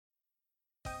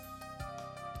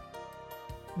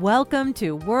Welcome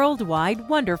to Worldwide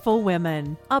Wonderful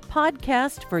Women, a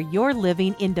podcast for your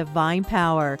living in divine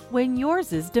power when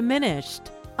yours is diminished.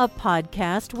 A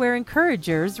podcast where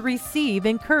encouragers receive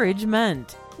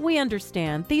encouragement. We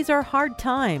understand these are hard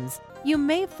times. You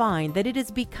may find that it is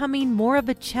becoming more of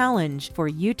a challenge for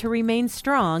you to remain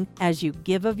strong as you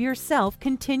give of yourself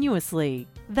continuously.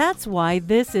 That's why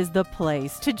this is the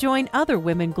place to join other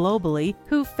women globally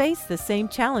who face the same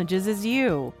challenges as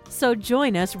you. So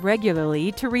join us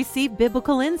regularly to receive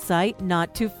biblical insight,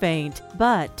 not to faint,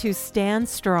 but to stand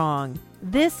strong.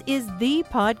 This is the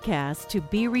podcast to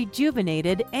be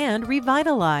rejuvenated and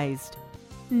revitalized.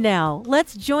 Now,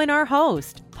 let's join our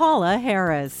host, Paula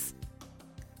Harris.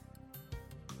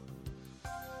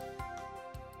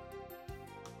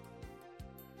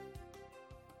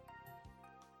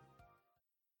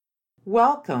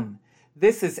 Welcome.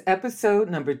 This is episode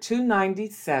number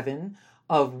 297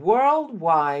 of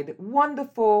Worldwide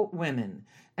Wonderful Women,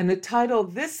 and the title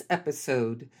of this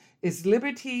episode is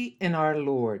Liberty in Our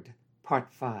Lord, Part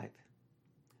 5.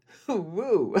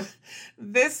 Woo!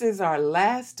 This is our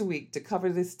last week to cover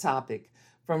this topic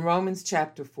from Romans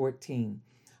chapter 14.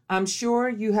 I'm sure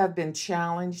you have been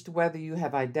challenged whether you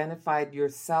have identified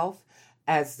yourself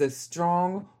as the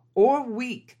strong or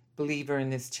weak believer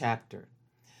in this chapter.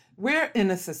 We're in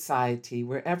a society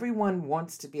where everyone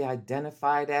wants to be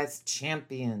identified as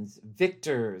champions,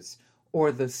 victors,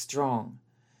 or the strong.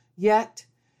 Yet,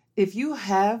 if you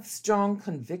have strong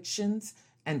convictions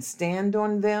and stand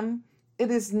on them,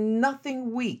 it is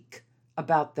nothing weak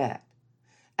about that.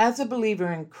 As a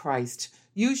believer in Christ,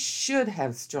 you should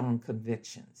have strong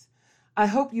convictions. I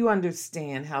hope you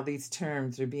understand how these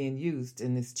terms are being used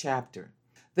in this chapter.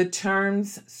 The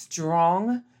terms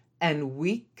strong and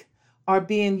weak are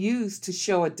being used to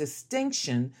show a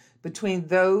distinction between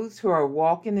those who are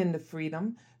walking in the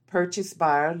freedom purchased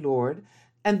by our Lord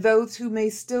and those who may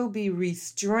still be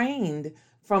restrained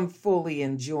from fully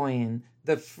enjoying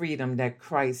the freedom that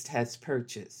Christ has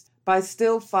purchased by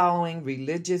still following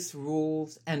religious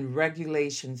rules and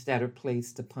regulations that are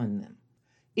placed upon them.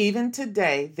 Even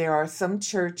today, there are some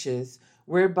churches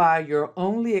whereby you're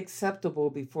only acceptable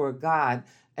before God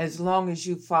as long as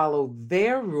you follow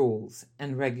their rules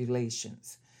and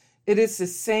regulations. It is the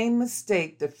same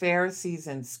mistake the Pharisees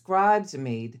and scribes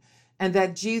made and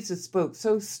that Jesus spoke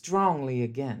so strongly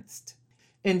against.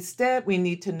 Instead, we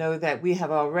need to know that we have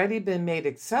already been made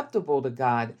acceptable to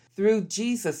God through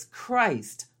Jesus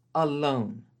Christ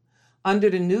alone. Under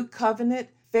the new covenant,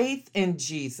 faith in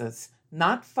Jesus,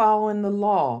 not following the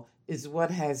law, is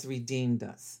what has redeemed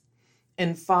us.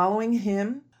 In following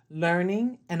him,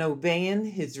 learning and obeying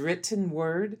his written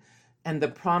word and the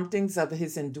promptings of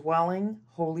his indwelling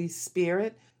Holy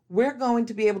Spirit, we're going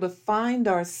to be able to find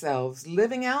ourselves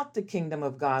living out the kingdom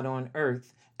of God on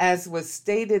earth, as was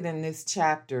stated in this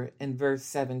chapter in verse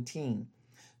 17.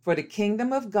 For the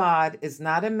kingdom of God is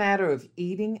not a matter of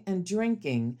eating and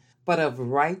drinking, but of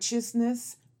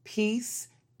righteousness, peace,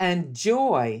 and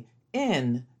joy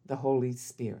in the Holy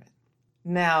Spirit.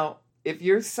 Now, if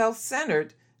you're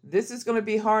self-centered, this is going to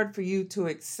be hard for you to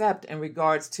accept in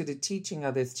regards to the teaching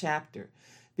of this chapter,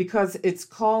 because it's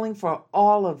calling for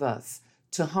all of us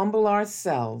to humble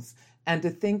ourselves and to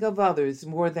think of others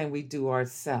more than we do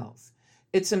ourselves.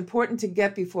 It's important to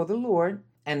get before the Lord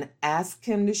and ask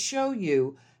him to show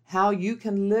you how you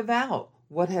can live out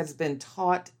what has been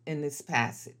taught in this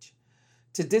passage.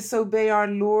 To disobey our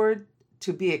Lord,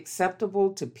 to be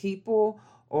acceptable to people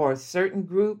or a certain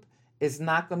group, is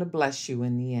not going to bless you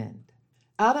in the end.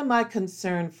 Out of my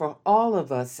concern for all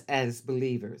of us as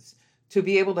believers, to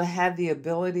be able to have the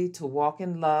ability to walk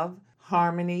in love,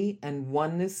 harmony, and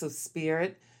oneness of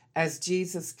spirit, as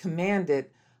Jesus commanded,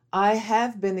 I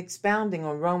have been expounding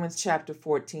on Romans chapter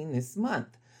 14 this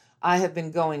month. I have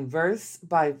been going verse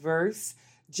by verse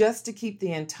just to keep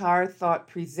the entire thought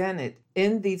presented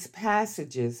in these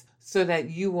passages so that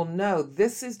you will know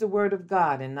this is the word of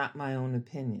God and not my own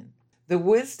opinion. The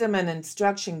wisdom and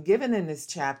instruction given in this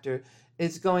chapter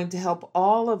is going to help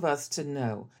all of us to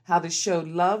know how to show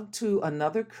love to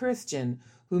another Christian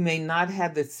who may not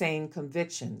have the same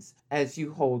convictions as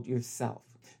you hold yourself.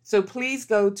 So please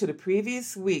go to the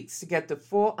previous weeks to get the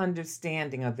full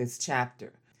understanding of this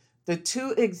chapter. The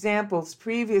two examples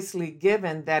previously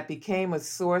given that became a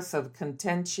source of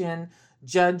contention,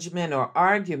 judgment, or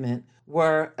argument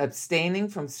were abstaining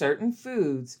from certain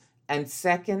foods and,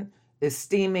 second,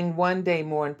 esteeming one day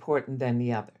more important than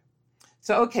the other.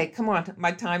 So, okay, come on,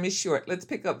 my time is short. Let's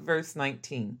pick up verse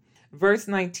 19. Verse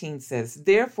 19 says,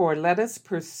 "Therefore let us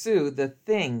pursue the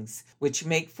things which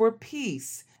make for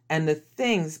peace and the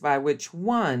things by which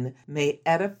one may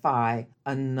edify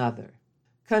another."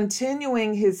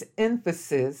 Continuing his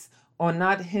emphasis on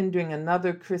not hindering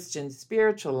another Christian's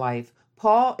spiritual life,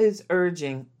 Paul is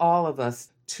urging all of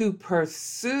us to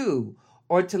pursue,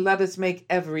 or to let us make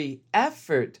every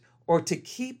effort, or to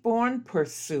keep on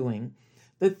pursuing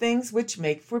the things which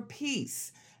make for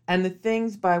peace, and the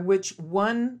things by which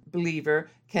one believer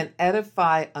can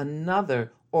edify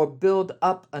another or build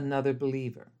up another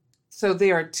believer. So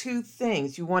there are two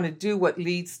things. You want to do what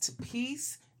leads to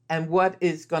peace and what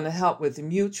is going to help with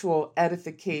mutual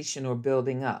edification or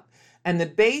building up. And the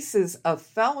basis of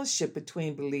fellowship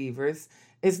between believers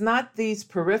is not these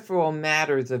peripheral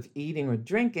matters of eating or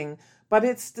drinking, but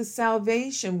it's the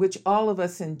salvation which all of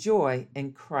us enjoy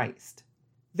in Christ.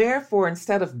 Therefore,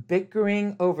 instead of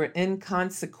bickering over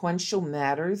inconsequential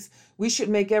matters, we should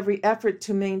make every effort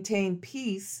to maintain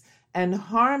peace and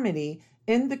harmony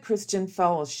in the Christian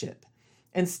fellowship.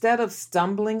 Instead of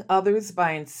stumbling others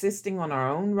by insisting on our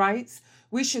own rights,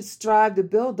 we should strive to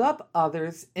build up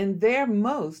others in their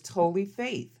most holy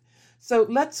faith. So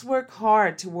let's work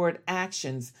hard toward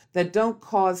actions that don't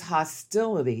cause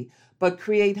hostility, but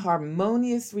create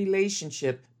harmonious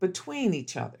relationship between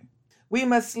each other. We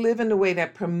must live in a way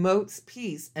that promotes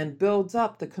peace and builds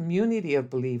up the community of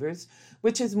believers,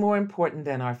 which is more important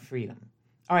than our freedom.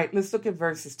 All right, let's look at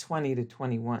verses 20 to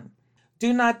 21.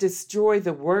 Do not destroy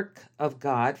the work of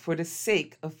God for the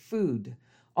sake of food.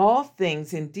 All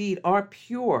things indeed are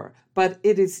pure, but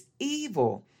it is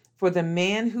evil for the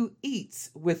man who eats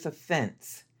with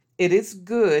offense. It is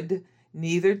good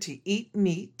neither to eat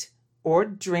meat or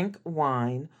drink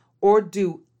wine or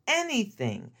do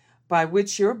anything by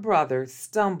which your brother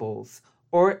stumbles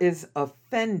or is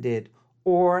offended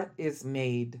or is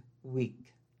made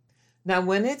weak. Now,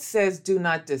 when it says do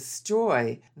not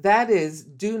destroy, that is,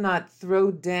 do not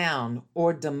throw down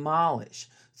or demolish.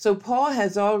 So Paul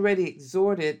has already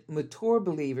exhorted mature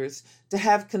believers to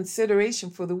have consideration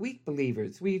for the weak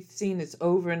believers. We've seen this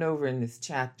over and over in this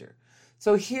chapter.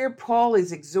 So here Paul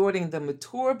is exhorting the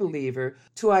mature believer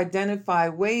to identify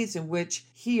ways in which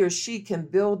he or she can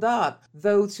build up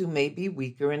those who may be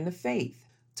weaker in the faith.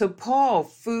 To Paul,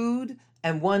 food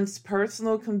and one's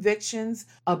personal convictions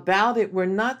about it were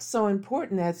not so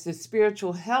important as the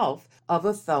spiritual health of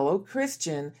a fellow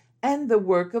Christian and the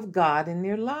work of God in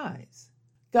their lives.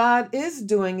 God is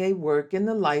doing a work in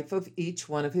the life of each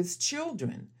one of his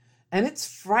children, and it's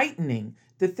frightening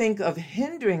to think of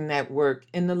hindering that work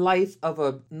in the life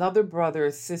of another brother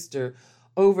or sister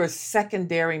over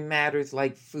secondary matters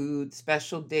like food,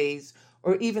 special days,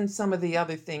 or even some of the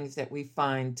other things that we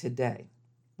find today.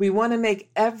 We want to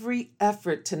make every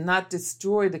effort to not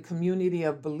destroy the community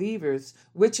of believers,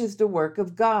 which is the work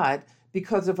of God,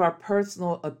 because of our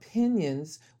personal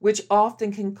opinions, which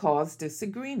often can cause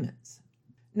disagreements.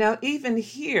 Now, even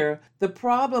here, the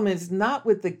problem is not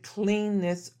with the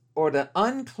cleanness or the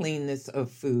uncleanness of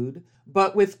food,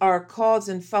 but with our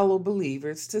causing fellow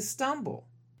believers to stumble.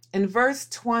 In verse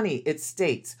 20, it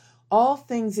states, all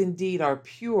things indeed are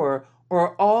pure,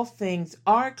 or all things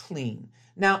are clean.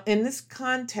 Now, in this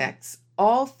context,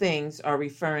 all things are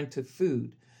referring to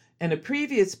food. In a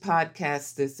previous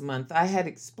podcast this month, I had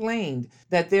explained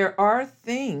that there are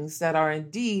things that are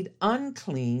indeed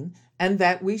unclean and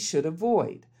that we should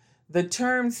avoid. The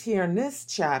terms here in this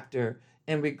chapter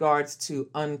in regards to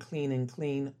unclean and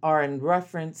clean are in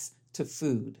reference to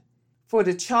food. For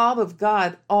the child of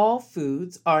God, all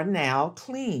foods are now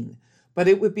clean, but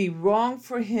it would be wrong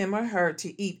for him or her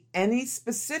to eat any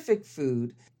specific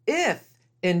food if,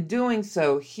 in doing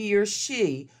so, he or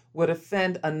she would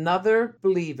offend another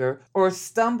believer or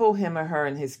stumble him or her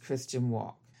in his Christian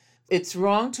walk. It's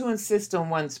wrong to insist on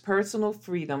one's personal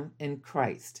freedom in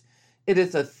Christ. It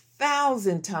is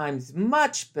 1,000 times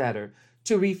much better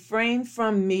to refrain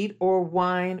from meat or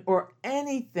wine or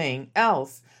anything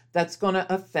else that's going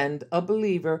to offend a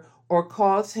believer or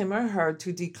cause him or her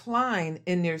to decline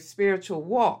in their spiritual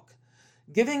walk.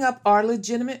 Giving up our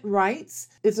legitimate rights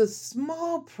is a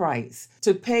small price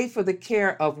to pay for the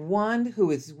care of one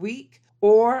who is weak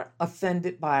or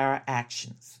offended by our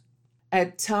actions.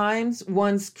 At times,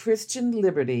 one's Christian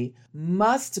liberty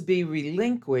must be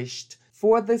relinquished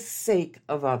for the sake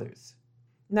of others.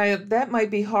 Now, that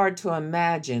might be hard to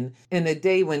imagine in a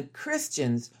day when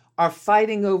Christians are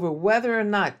fighting over whether or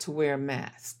not to wear a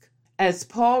mask. As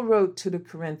Paul wrote to the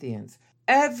Corinthians,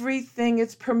 everything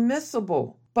is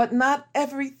permissible, but not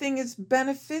everything is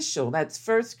beneficial. That's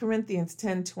 1 Corinthians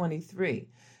 10:23.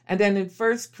 And then in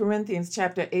 1 Corinthians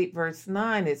chapter 8, verse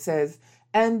 9, it says,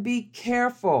 and be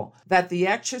careful that the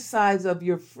exercise of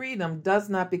your freedom does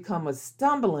not become a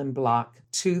stumbling block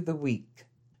to the weak.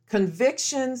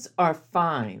 Convictions are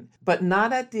fine, but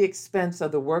not at the expense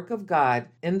of the work of God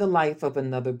in the life of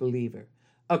another believer.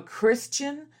 A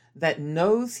Christian that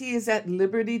knows he is at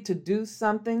liberty to do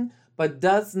something but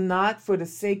does not for the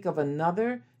sake of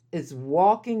another is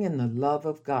walking in the love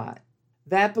of God.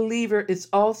 That believer is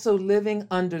also living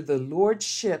under the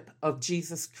lordship of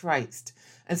Jesus Christ.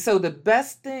 And so the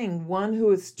best thing one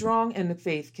who is strong in the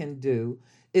faith can do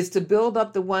is to build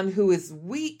up the one who is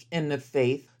weak in the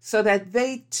faith so that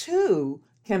they too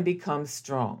can become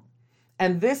strong.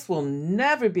 And this will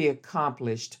never be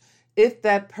accomplished if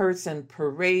that person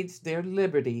parades their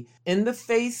liberty in the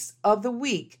face of the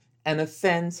weak and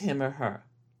offends him or her.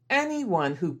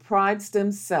 Anyone who prides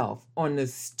themselves on the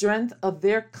strength of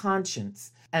their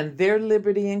conscience and their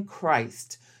liberty in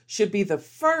Christ should be the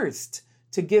first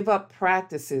to give up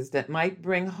practices that might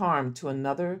bring harm to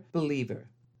another believer.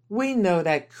 We know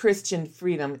that Christian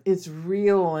freedom is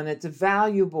real and it's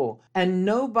valuable, and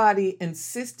nobody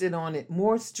insisted on it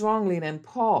more strongly than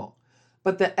Paul.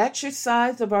 But the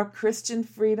exercise of our Christian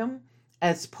freedom,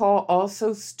 as Paul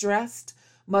also stressed,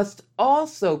 must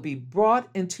also be brought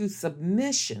into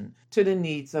submission to the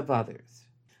needs of others.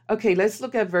 Okay, let's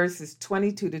look at verses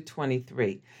 22 to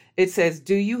 23. It says,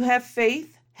 "Do you have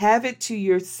faith? Have it to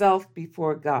yourself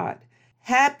before God.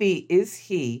 Happy is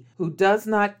he who does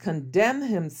not condemn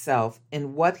himself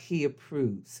in what he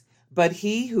approves, but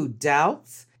he who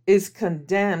doubts is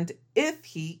condemned if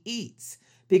he eats,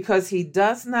 because he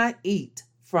does not eat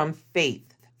from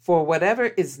faith. For whatever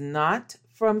is not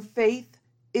from faith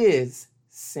is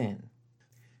sin."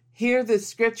 Here the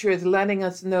scripture is letting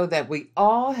us know that we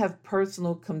all have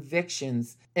personal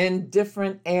convictions in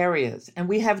different areas, and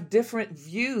we have different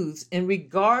views in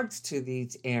regards to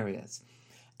these areas.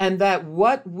 And that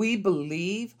what we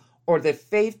believe or the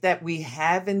faith that we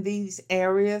have in these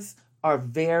areas are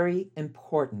very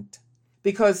important.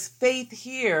 Because faith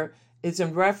here is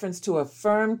in reference to a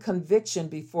firm conviction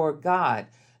before God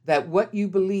that what you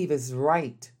believe is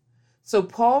right. So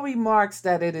Paul remarks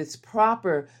that it is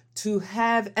proper to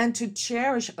have and to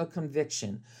cherish a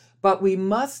conviction, but we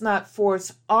must not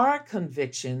force our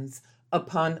convictions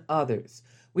upon others.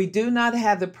 We do not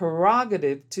have the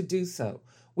prerogative to do so.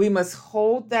 We must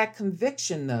hold that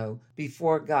conviction, though,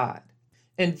 before God.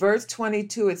 In verse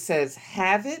 22, it says,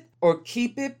 "Have it or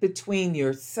keep it between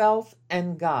yourself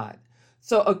and God."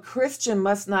 So a Christian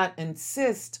must not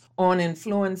insist on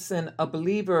influencing a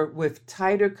believer with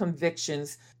tighter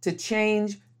convictions to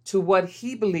change to what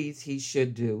he believes he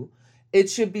should do. It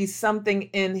should be something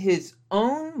in his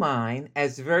own mind,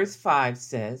 as verse 5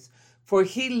 says, for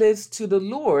he lives to the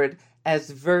Lord, as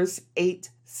verse 8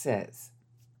 says.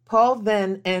 Paul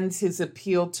then ends his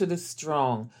appeal to the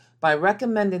strong by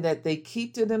recommending that they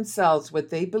keep to themselves what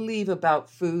they believe about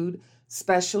food,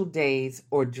 special days,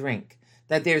 or drink,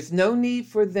 that there's no need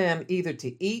for them either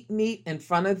to eat meat in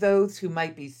front of those who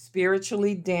might be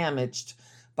spiritually damaged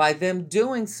by them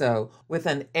doing so with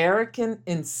an arrogant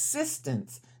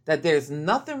insistence that there's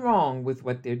nothing wrong with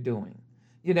what they're doing.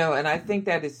 And I think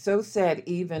that is so sad,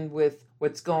 even with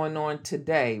what's going on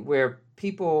today, where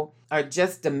people are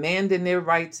just demanding their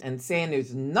rights and saying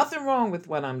there's nothing wrong with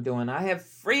what I'm doing. I have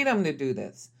freedom to do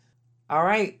this. All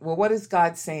right, well, what is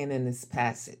God saying in this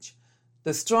passage?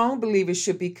 The strong believer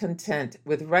should be content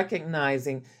with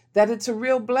recognizing that it's a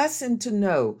real blessing to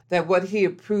know that what he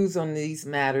approves on these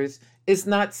matters is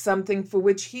not something for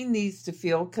which he needs to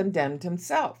feel condemned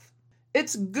himself.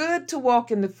 It's good to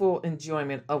walk in the full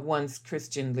enjoyment of one's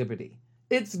Christian liberty.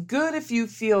 It's good if you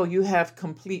feel you have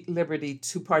complete liberty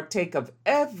to partake of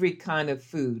every kind of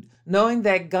food, knowing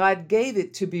that God gave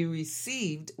it to be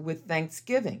received with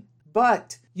thanksgiving.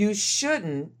 But you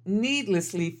shouldn't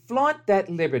needlessly flaunt that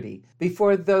liberty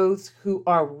before those who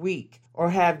are weak or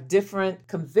have different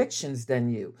convictions than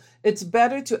you. It's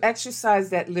better to exercise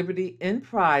that liberty in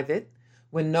private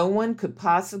when no one could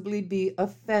possibly be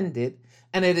offended,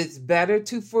 and it is better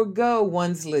to forego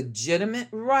one's legitimate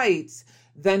rights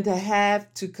than to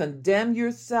have to condemn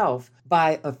yourself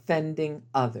by offending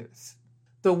others.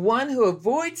 The one who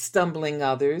avoids stumbling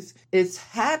others is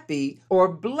happy or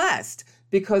blessed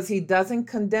because he doesn't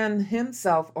condemn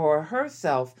himself or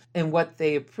herself in what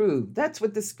they approve. That's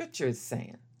what the scripture is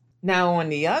saying. Now, on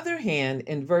the other hand,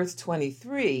 in verse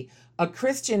 23, a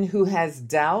Christian who has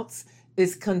doubts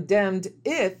is condemned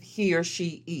if he or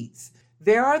she eats.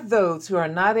 There are those who are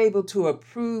not able to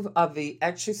approve of the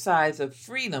exercise of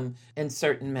freedom in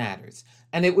certain matters,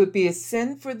 and it would be a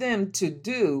sin for them to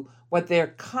do what their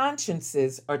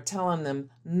consciences are telling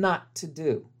them not to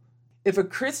do. If a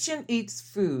Christian eats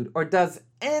food or does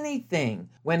anything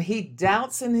when he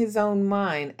doubts in his own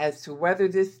mind as to whether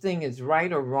this thing is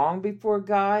right or wrong before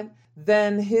God,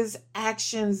 then his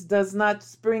actions does not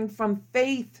spring from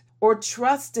faith or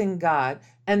trust in God,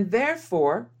 and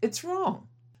therefore it's wrong.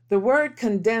 The word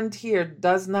condemned here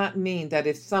does not mean that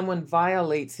if someone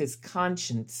violates his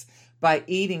conscience by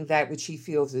eating that which he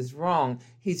feels is wrong,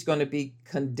 he's going to be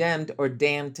condemned or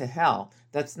damned to hell.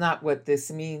 That's not what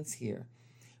this means here.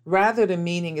 Rather, the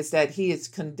meaning is that he is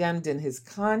condemned in his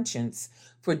conscience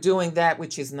for doing that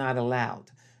which is not allowed.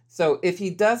 So if he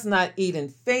does not eat in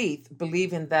faith,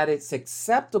 believing that it's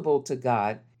acceptable to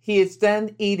God, he is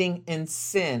then eating in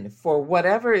sin, for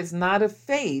whatever is not of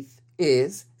faith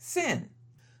is sin.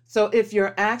 So if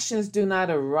your actions do not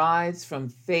arise from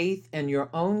faith and your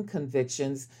own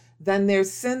convictions, then they're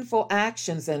sinful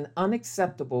actions and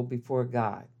unacceptable before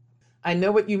God. I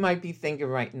know what you might be thinking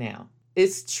right now.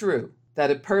 It's true that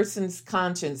a person's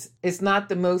conscience is not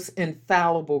the most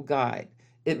infallible guide.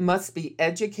 It must be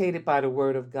educated by the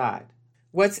Word of God.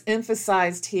 What's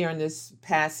emphasized here in this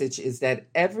passage is that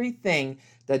everything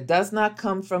that does not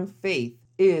come from faith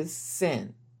is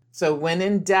sin. So when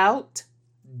in doubt,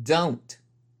 don't.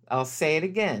 I'll say it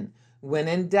again. When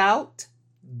in doubt,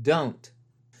 don't.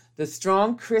 The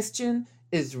strong Christian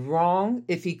is wrong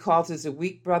if he causes a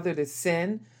weak brother to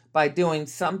sin by doing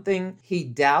something he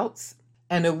doubts,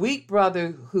 and a weak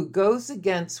brother who goes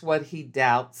against what he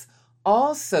doubts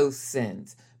also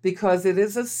sins, because it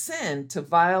is a sin to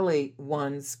violate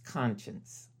one's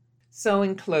conscience. So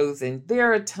in closing,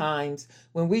 there are times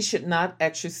when we should not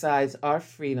exercise our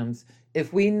freedoms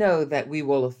if we know that we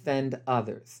will offend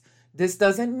others. This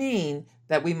doesn't mean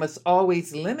that we must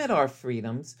always limit our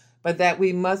freedoms, but that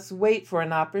we must wait for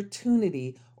an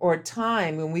opportunity or a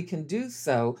time when we can do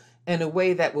so in a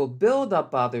way that will build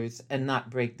up others and not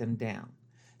break them down.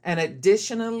 And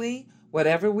additionally,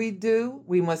 whatever we do,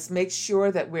 we must make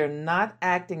sure that we're not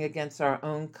acting against our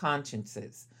own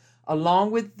consciences.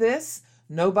 Along with this,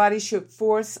 nobody should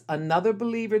force another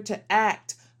believer to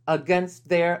act against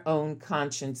their own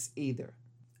conscience either.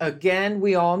 Again,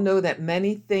 we all know that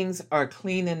many things are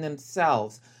clean in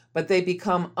themselves, but they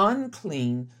become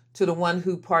unclean to the one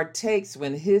who partakes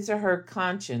when his or her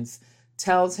conscience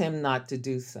tells him not to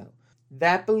do so.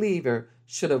 That believer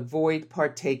should avoid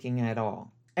partaking at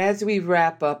all. As we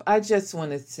wrap up, I just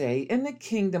want to say, in the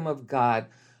kingdom of God,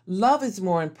 love is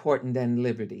more important than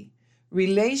liberty.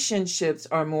 Relationships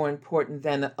are more important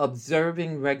than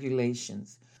observing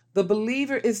regulations. The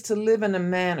believer is to live in a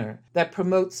manner that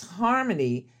promotes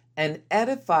harmony and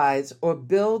edifies or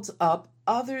builds up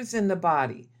others in the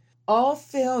body. All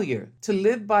failure to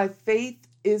live by faith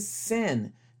is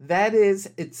sin. That is,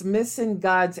 it's missing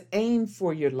God's aim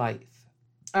for your life.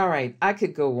 All right, I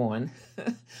could go on.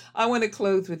 I want to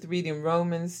close with reading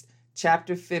Romans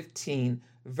chapter 15,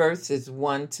 verses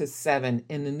 1 to 7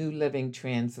 in the New Living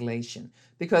Translation,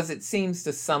 because it seems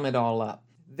to sum it all up.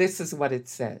 This is what it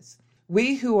says.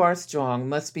 We who are strong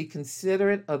must be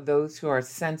considerate of those who are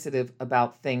sensitive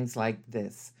about things like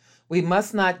this. We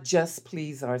must not just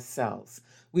please ourselves.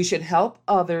 We should help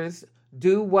others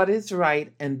do what is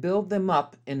right and build them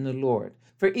up in the Lord.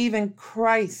 For even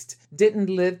Christ didn't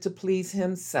live to please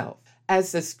himself.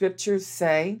 As the scriptures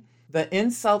say, the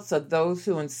insults of those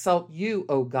who insult you,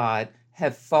 O God,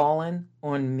 have fallen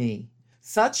on me.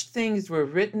 Such things were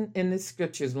written in the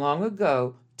scriptures long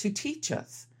ago to teach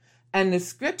us. And the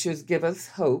scriptures give us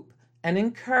hope and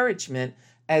encouragement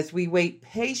as we wait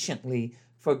patiently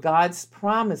for God's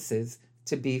promises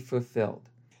to be fulfilled.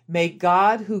 May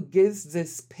God, who gives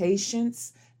this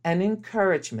patience and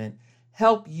encouragement,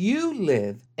 help you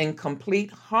live in complete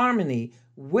harmony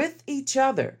with each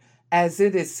other as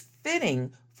it is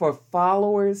fitting for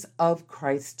followers of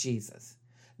Christ Jesus.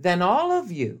 Then all of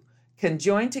you can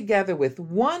join together with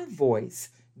one voice,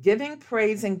 giving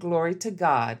praise and glory to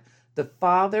God, the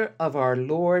Father of our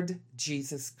Lord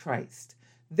Jesus Christ.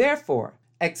 Therefore,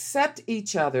 accept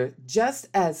each other just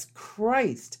as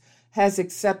Christ has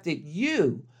accepted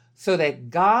you, so that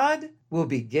God will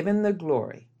be given the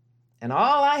glory. And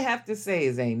all I have to say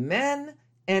is amen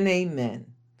and amen.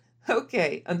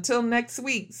 Okay, until next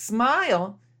week,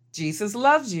 smile. Jesus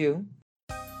loves you.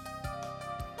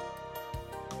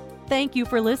 Thank you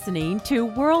for listening to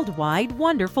Worldwide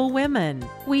Wonderful Women.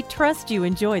 We trust you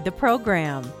enjoyed the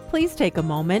program. Please take a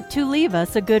moment to leave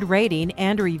us a good rating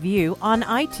and review on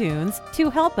iTunes to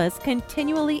help us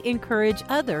continually encourage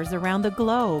others around the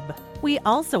globe. We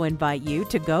also invite you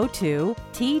to go to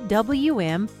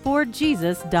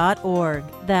twmforjesus.org.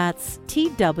 That's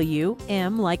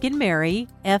TWM like in Mary,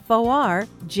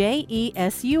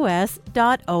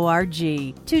 FORJESUS.org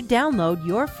to download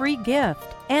your free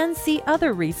gift and see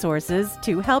other resources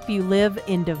to help you live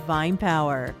in divine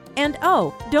power. And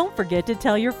oh, don't forget to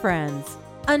tell your friends.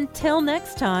 Until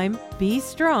next time, be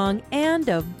strong and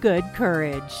of good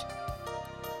courage.